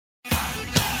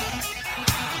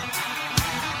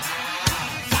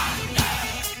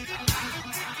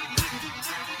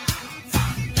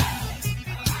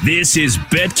This is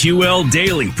BetQL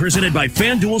Daily, presented by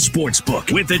FanDuel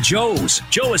Sportsbook with the Joes,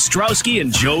 Joe Ostrowski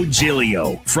and Joe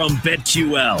Giglio from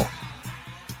BetQL.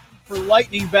 For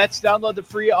lightning bets, download the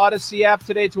free Odyssey app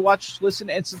today to watch, listen,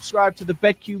 and subscribe to the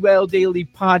BetQL Daily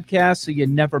podcast so you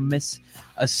never miss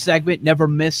a segment, never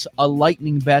miss a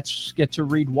lightning bets. Get to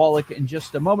read Wallach in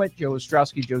just a moment. Joe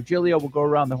Ostrowski, Joe Giglio will go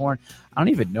around the horn. I don't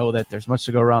even know that there's much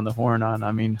to go around the horn on.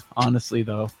 I mean, honestly,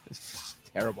 though, it's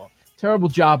terrible. Terrible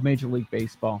job, Major League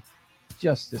Baseball.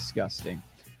 Just disgusting.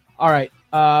 All right.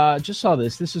 Just saw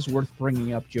this. This is worth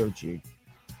bringing up, Joe G.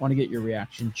 Want to get your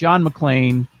reaction. John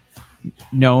McClain,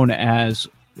 known as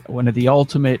one of the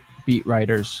ultimate beat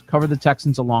writers, covered the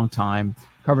Texans a long time,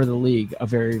 covered the league a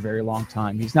very, very long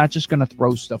time. He's not just going to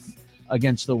throw stuff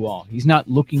against the wall. He's not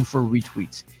looking for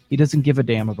retweets. He doesn't give a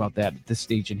damn about that at this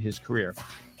stage in his career.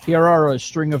 Here are a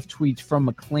string of tweets from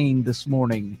McClain this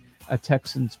morning at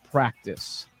Texans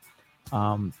practice.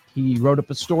 He wrote up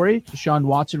a story. Deshaun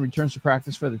Watson returns to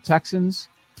practice for the Texans.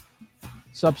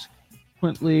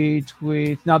 Subsequently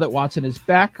tweets, now that Watson is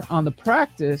back on the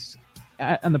practice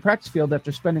field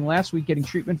after spending last week getting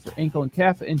treatment for ankle and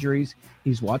calf injuries,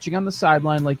 he's watching on the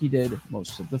sideline like he did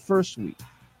most of the first week.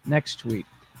 Next tweet,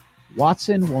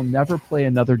 Watson will never play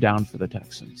another down for the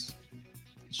Texans.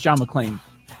 It's John McClain.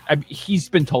 He's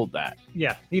been told that.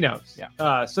 Yeah, he knows.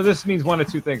 Yeah. So this means one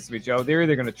of two things to me, Joe. They're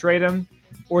either going to trade him,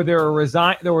 or they're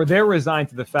resigned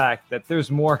to the fact that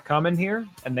there's more coming here,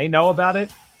 and they know about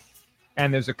it.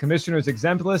 And there's a commissioner's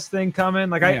exempt list thing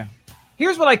coming.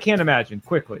 Here's what I can't imagine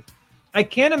quickly. I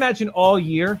can't imagine all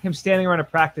year him standing around a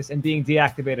practice and being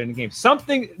deactivated in a game.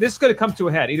 This is going to come to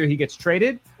a head. Either he gets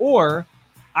traded, or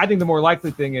I think the more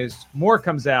likely thing is more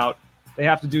comes out. They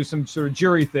have to do some sort of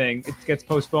jury thing. It gets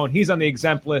postponed. He's on the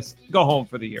exempt list. Go home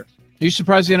for the year. Are you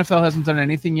surprised the NFL hasn't done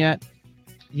anything yet?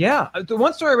 Yeah. The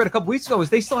one story I read a couple weeks ago is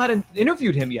they still hadn't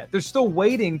interviewed him yet. They're still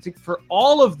waiting for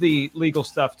all of the legal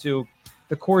stuff to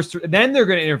the course. Then they're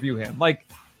going to interview him.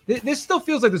 This still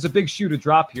feels like there's a big shoe to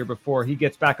drop here before he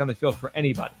gets back on the field for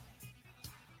anybody.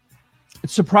 It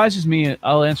surprises me.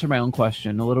 I'll answer my own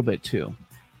question a little bit too.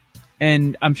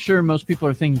 And I'm sure most people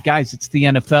are thinking, guys, it's the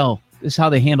NFL. This is how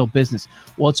they handle business.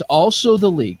 Well, it's also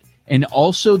the league and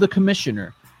also the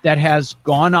commissioner that has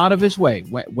gone out of his way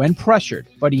when pressured.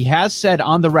 But he has said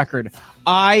on the record,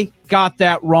 I got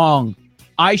that wrong.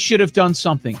 I should have done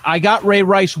something. I got Ray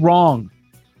Rice wrong.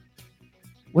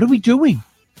 What are we doing?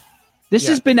 This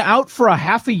has been out for a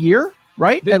half a year,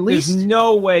 right? At least. There's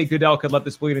no way Goodell could let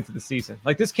this bleed into the season.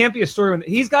 This can't be a story.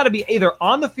 He's got to be either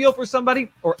on the field for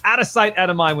somebody or out of sight, out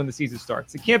of mind when the season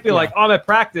starts. It can't be I'm at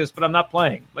practice, but I'm not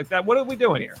playing. That. What are we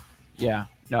doing here? Yeah.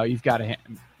 No, you've got to.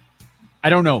 I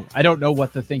don't know. I don't know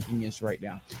what the thinking is right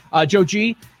now. Joe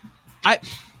G, I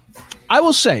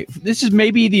will say, this is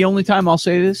maybe the only time I'll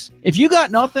say this. If you got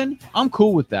nothing, I'm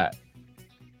cool with that.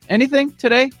 Anything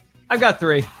today? I got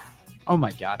 3. Oh,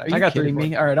 my God. Are you kidding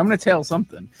me? All right, I'm going to tail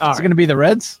something. Is it going to be the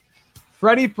Reds?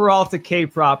 Freddie Peralta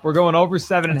K-prop. We're going over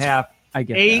 7.5. I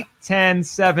get 8, that. 10,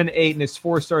 7, 8 in his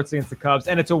 4 starts against the Cubs.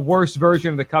 And it's a worse version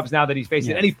of the Cubs now that he's faced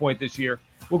at any point this year.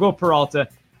 We'll go Peralta.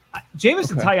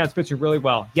 Jamison Taillon's pitching really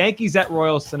well. Yankees at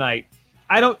Royals tonight.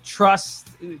 I don't trust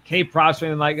K-props or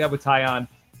anything like that with Taillon,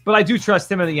 but I do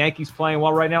trust him and the Yankees playing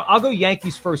well right now. I'll go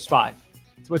Yankees first 5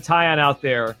 with Taillon out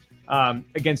there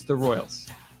against the Royals.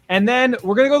 And then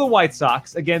we're going to go the White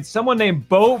Sox against someone named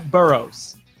Beau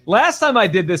Burrows. Last time I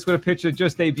did this with a pitcher that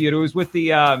just debuted, it was with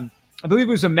the, I believe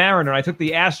it was a Mariner. I took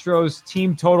the Astros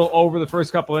team total over the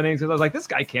first couple innings, and I was like, this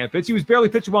guy can't pitch. He was barely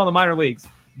pitching well in the minor leagues.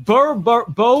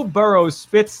 Beau Burrows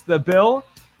fits the bill.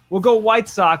 We'll go White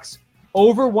Sox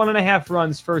over 1.5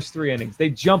 runs first 3 innings. They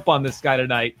jump on this guy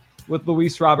tonight with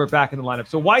Luis Robert back in the lineup.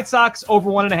 So White Sox over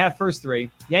 1.5 first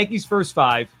 3, Yankees first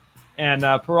 5. And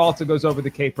Peralta goes over the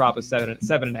K-prop of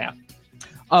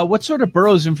 7.5. What sort of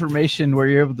Burrows information were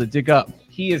you able to dig up?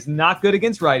 He is not good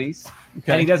against righties,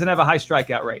 and he doesn't have a high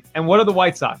strikeout rate. And what are the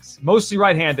White Sox? Mostly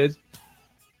right-handed.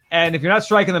 And if you're not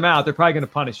striking them out, they're probably going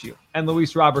to punish you. And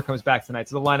Luis Robert comes back tonight,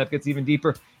 so the lineup gets even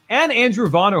deeper. And Andrew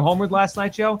Vaughn, who homered last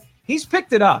night, Joe, he's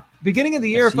picked it up. Beginning of the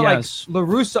year, it felt like La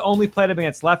Russa only played him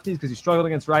against lefties because he struggled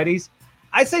against righties.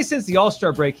 I'd say since the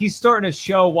All-Star break, he's starting to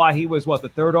show why he was, the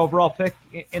 3rd overall pick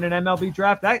in an MLB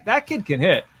draft. That kid can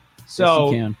hit.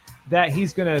 So yes,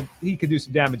 he could do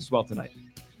some damage as well tonight.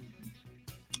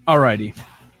 All righty.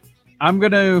 I'm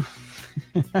going to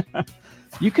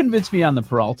 – you convinced me on the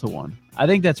Peralta one. I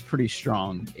think that's pretty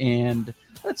strong. And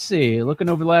Let's see. Looking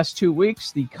over the last 2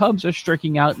 weeks, the Cubs are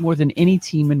striking out more than any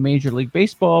team in Major League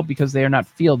Baseball because they are not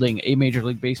fielding a Major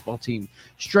League Baseball team.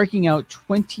 Striking out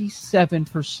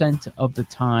 27% of the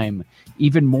time,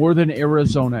 even more than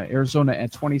Arizona. Arizona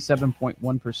at 27.1%.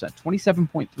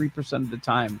 27.3% of the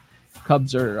time,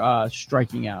 Cubs are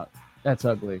striking out. That's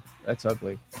ugly. That's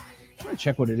ugly. I'm going to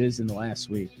check what it is in the last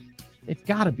week. They've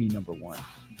got to be number one.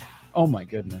 Oh, my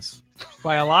goodness.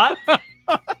 By a lot?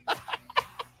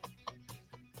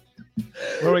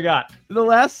 What do we got? In the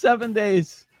last 7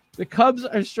 days, the Cubs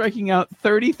are striking out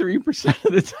 33%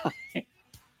 of the time.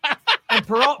 And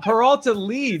Peralta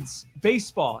leads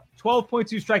baseball.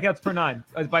 12.2 strikeouts per nine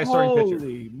by a starting pitcher.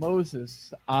 Holy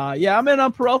Moses. Yeah, I'm in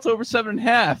on Peralta over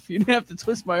 7.5. You didn't have to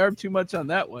twist my arm too much on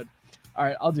that one. All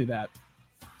right, I'll do that.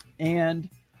 And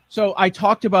so I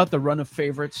talked about the run of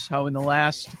favorites, how in the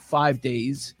last 5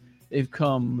 days they've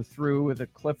come through with a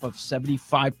clip of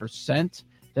 75%.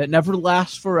 That never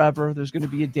lasts forever. There's going to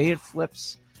be a day it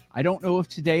flips. I don't know if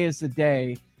today is the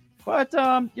day, but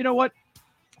you know what?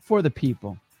 For the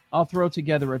people, I'll throw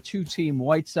together a 2-team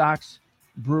White Sox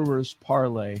Brewers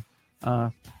parlay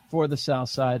for the South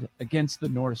Side against the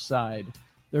North Side.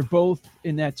 They're both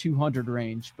in that 200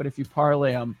 range, but if you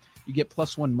parlay them, you get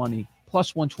 +1 money,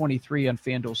 +123 on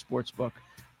FanDuel Sportsbook.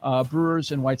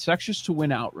 Brewers and White Sox just to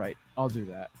win outright. I'll do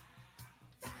that.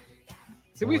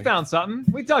 See, we found something.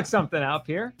 We dug something up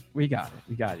here. We got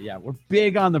it. Yeah, we're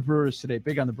big on the Brewers today.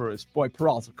 Big on the Brewers. Boy,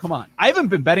 Peralta, come on. I haven't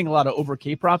been betting a lot of over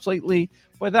K props lately,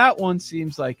 but that one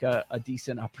seems like a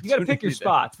decent opportunity. You got to pick your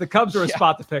spots. The Cubs are a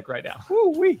spot to pick right now.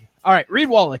 Woo-wee. All right, Reed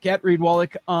Wallach at Reed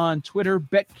Wallach on Twitter,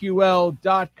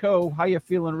 betql.co. How you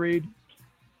feeling, Reed?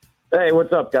 Hey,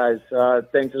 what's up, guys?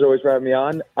 Thanks as always for having me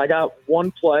on. I got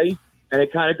one play, and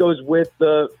it kind of goes with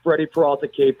the Freddie Peralta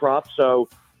K prop. So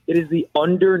it is the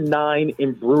under 9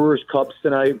 in Brewers Cubs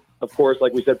tonight. Of course,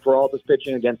 like we said, Peralta's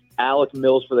pitching against Alec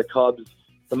Mills for the Cubs.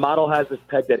 The model has this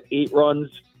pegged at 8 runs.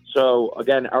 So,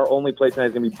 again, our only play tonight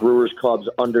is going to be Brewers Cubs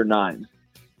under 9.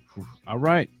 All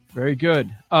right. Very good.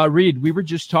 Reed, we were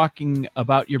just talking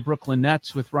about your Brooklyn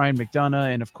Nets with Ryan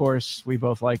McDonough, and of course, we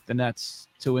both like the Nets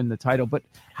to win the title. But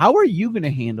how are you going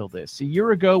to handle this? A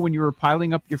year ago, when you were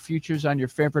piling up your futures on your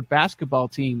favorite basketball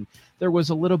team, there was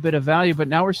a little bit of value, but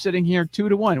now we're sitting here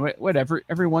 2-1. Whatever.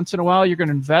 Every once in a while, you're going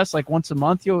to invest like once a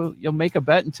month. You'll make a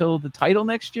bet until the title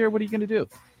next year. What are you going to do?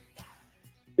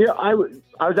 Yeah, I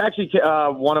was actually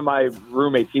one of my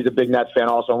roommates. He's a big Nets fan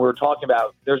also, and we were talking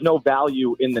about there's no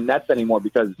value in the Nets anymore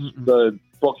because the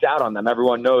book's out on them.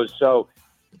 Everyone knows. So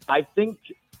I think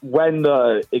when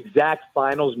the exact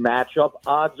finals matchup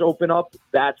odds open up,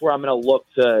 that's where I'm going to look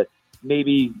to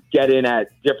maybe get in at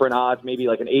different odds, maybe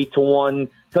like an 8-1,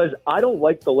 because I don't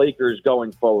like the Lakers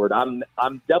going forward. I'm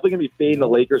definitely going to be fading the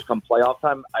Lakers come playoff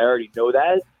time. I already know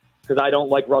that because I don't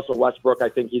like Russell Westbrook. I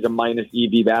think he's a minus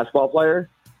EV basketball player.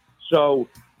 So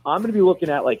I'm going to be looking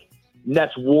at like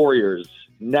Nets Warriors,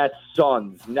 Nets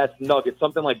Suns, Nets Nuggets,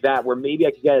 something like that, where maybe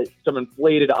I could get some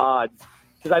inflated odds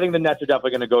because I think the Nets are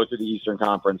definitely going to go to the Eastern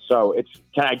Conference. So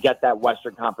can I get that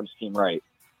Western Conference team right?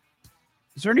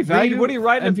 Is there any value? What do you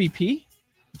write? MVP?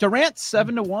 Durant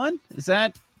 7-1. Is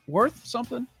that worth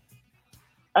something?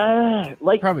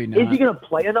 Probably not. Is he going to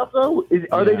play enough though?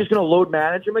 Are they just going to load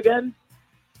manage him again?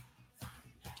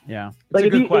 Yeah, like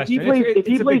if he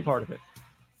plays part of it.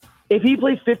 If he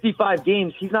plays 55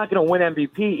 games, he's not going to win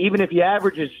MVP. Even if he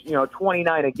averages,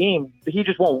 29 a game, he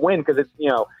just won't win because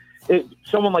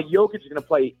someone like Jokic is going to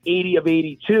play 80 of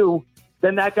 82.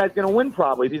 Then that guy's going to win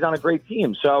probably if he's on a great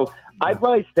team. So I'd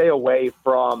probably stay away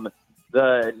from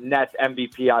the Nets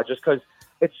MVP odds just because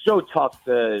it's so tough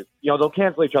to, they'll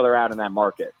cancel each other out in that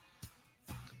market.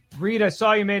 Reed, I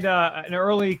saw you made an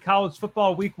early college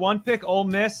football week 1 pick, Ole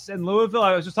Miss and Louisville.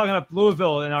 I was just talking about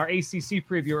Louisville in our ACC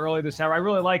preview earlier this hour. I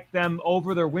really like them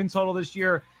over their win total this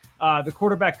year. The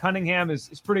quarterback Cunningham is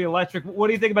pretty electric. What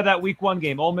do you think about that week 1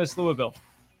 game, Ole Miss, Louisville?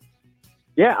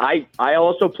 Yeah, I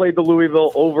also played the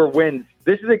Louisville over wins.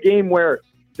 This is a game where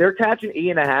they're catching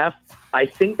 8.5. I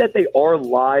think that they are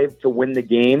live to win the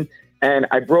game. And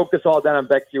I broke this all down on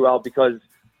BetQL because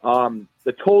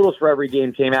the totals for every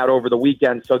game came out over the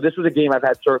weekend. So this was a game I've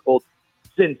had circled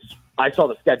since I saw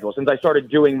the schedule, since I started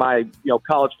doing my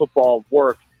college football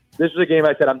work. This was a game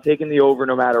I said I'm taking the over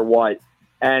no matter what.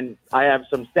 And I have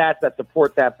some stats that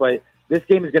support that, but this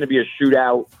game is going to be a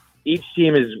shootout. Each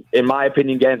team is, in my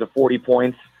opinion, getting to 40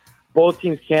 points. Both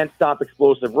teams can't stop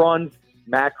explosive runs.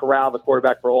 Matt Corral, the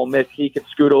quarterback for Ole Miss, he could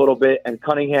scoot a little bit, and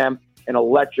Cunningham, an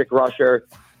electric rusher.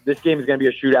 This game is going to be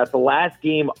a shootout. It's the last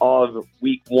game of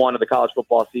week 1 of the college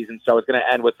football season, so it's going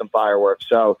to end with some fireworks.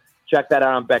 So check that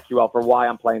out on BetQL for why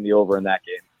I'm playing the over in that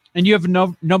game. And you have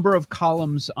a number of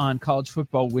columns on college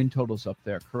football win totals up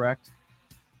there, correct?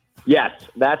 Yes,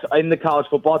 that's in the college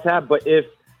football tab. But to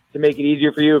make it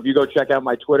easier for you, if you go check out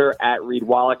my Twitter at Reed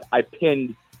Wallach, I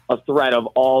pinned a thread of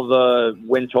all the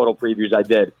win total previews I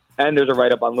did. And there's a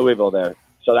write-up on Louisville there.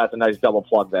 So that's a nice double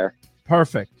plug there.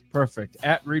 Perfect.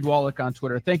 At Reed Wallach on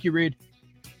Twitter. Thank you, Reed.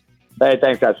 Hey,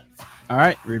 thanks, guys. All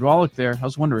right, Reed Wallach there. I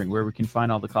was wondering where we can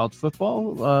find all the college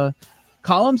football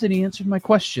columns, and he answered my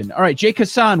question. All right, Jake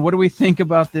Hassan, what do we think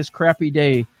about this crappy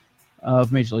day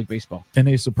of Major League Baseball? And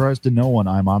a surprise to no one,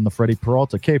 I'm on the Freddie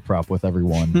Peralta K-prop with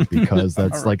everyone because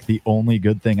that's like the only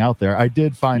good thing out there. I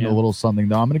did find a little something,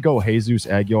 though. I'm going to go Jesus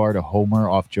Aguilar to homer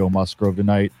off Joe Musgrove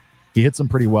tonight. He hits him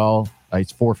pretty well.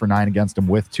 He's 4 for 9 against him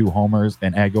with 2 homers,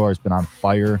 and Aguilar's been on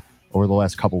fire over the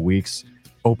last couple weeks.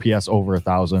 OPS over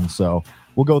 1,000, so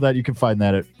we'll go that. You can find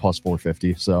that at plus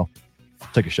 450, so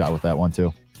take a shot with that one,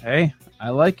 too. Hey, I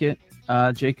like it.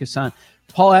 Jake Hassan.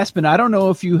 Paul Aspen, I don't know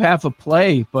if you have a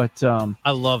play, but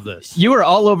I love this. You were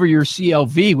all over your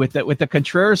CLV with the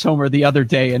Contreras homer the other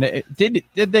day, and did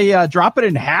they drop it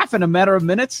in half in a matter of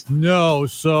minutes? No,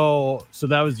 so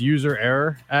that was user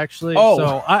error actually. Oh.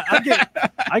 So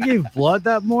I gave blood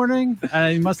that morning,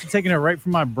 and he must have taken it right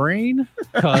from my brain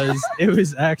because it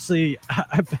was actually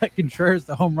I bet Contreras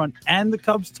the home run and the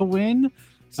Cubs to win.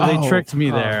 So they tricked me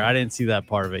there. I didn't see that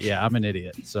part of it. Yeah, I'm an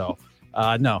idiot. So.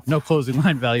 No closing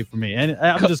line value for me. And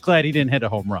I'm just glad he didn't hit a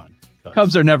home run.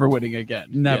 Cubs are never winning again.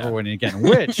 Winning again,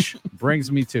 which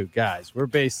brings me to, guys, we're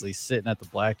basically sitting at the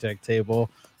blackjack table.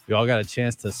 We all got a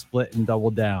chance to split and double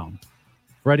down.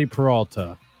 Freddie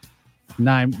Peralta,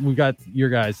 9. We got your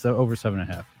guys, so over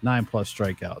 7.5. 9+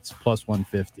 strikeouts, plus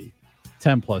 150.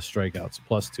 10+ strikeouts,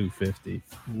 plus 250.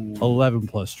 11+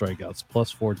 strikeouts, plus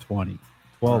 420.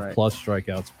 12+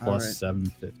 strikeouts, plus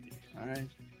 750. All right.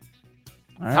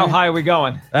 How high are we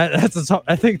going? I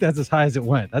think that's as high as it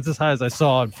went. That's as high as I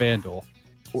saw on FanDuel.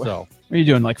 So, what are you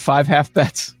doing? Like 5 half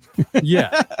bets?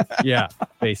 yeah,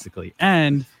 basically.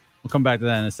 And we'll come back to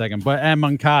that in a second. But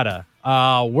Moncada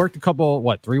worked a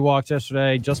couple, 3 walks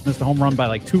yesterday. Just missed a home run by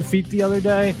like 2 feet the other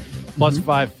day. Plus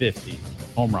 550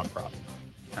 home run prop.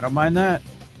 I don't mind that.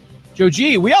 Joe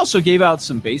G, we also gave out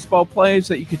some baseball plays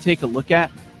that you could take a look at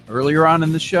earlier on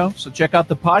in the show. So check out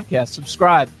the podcast.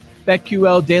 Subscribe.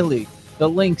 BetQL Daily. The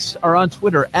links are on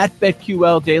Twitter at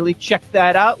BetQL Daily. Check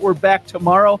that out. We're back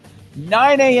tomorrow,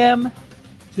 9 a.m.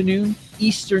 to noon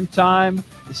Eastern Time.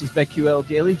 This is BetQL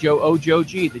Daily. Joe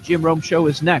G. The Jim Rome Show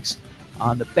is next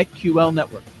on the BetQL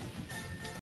Network.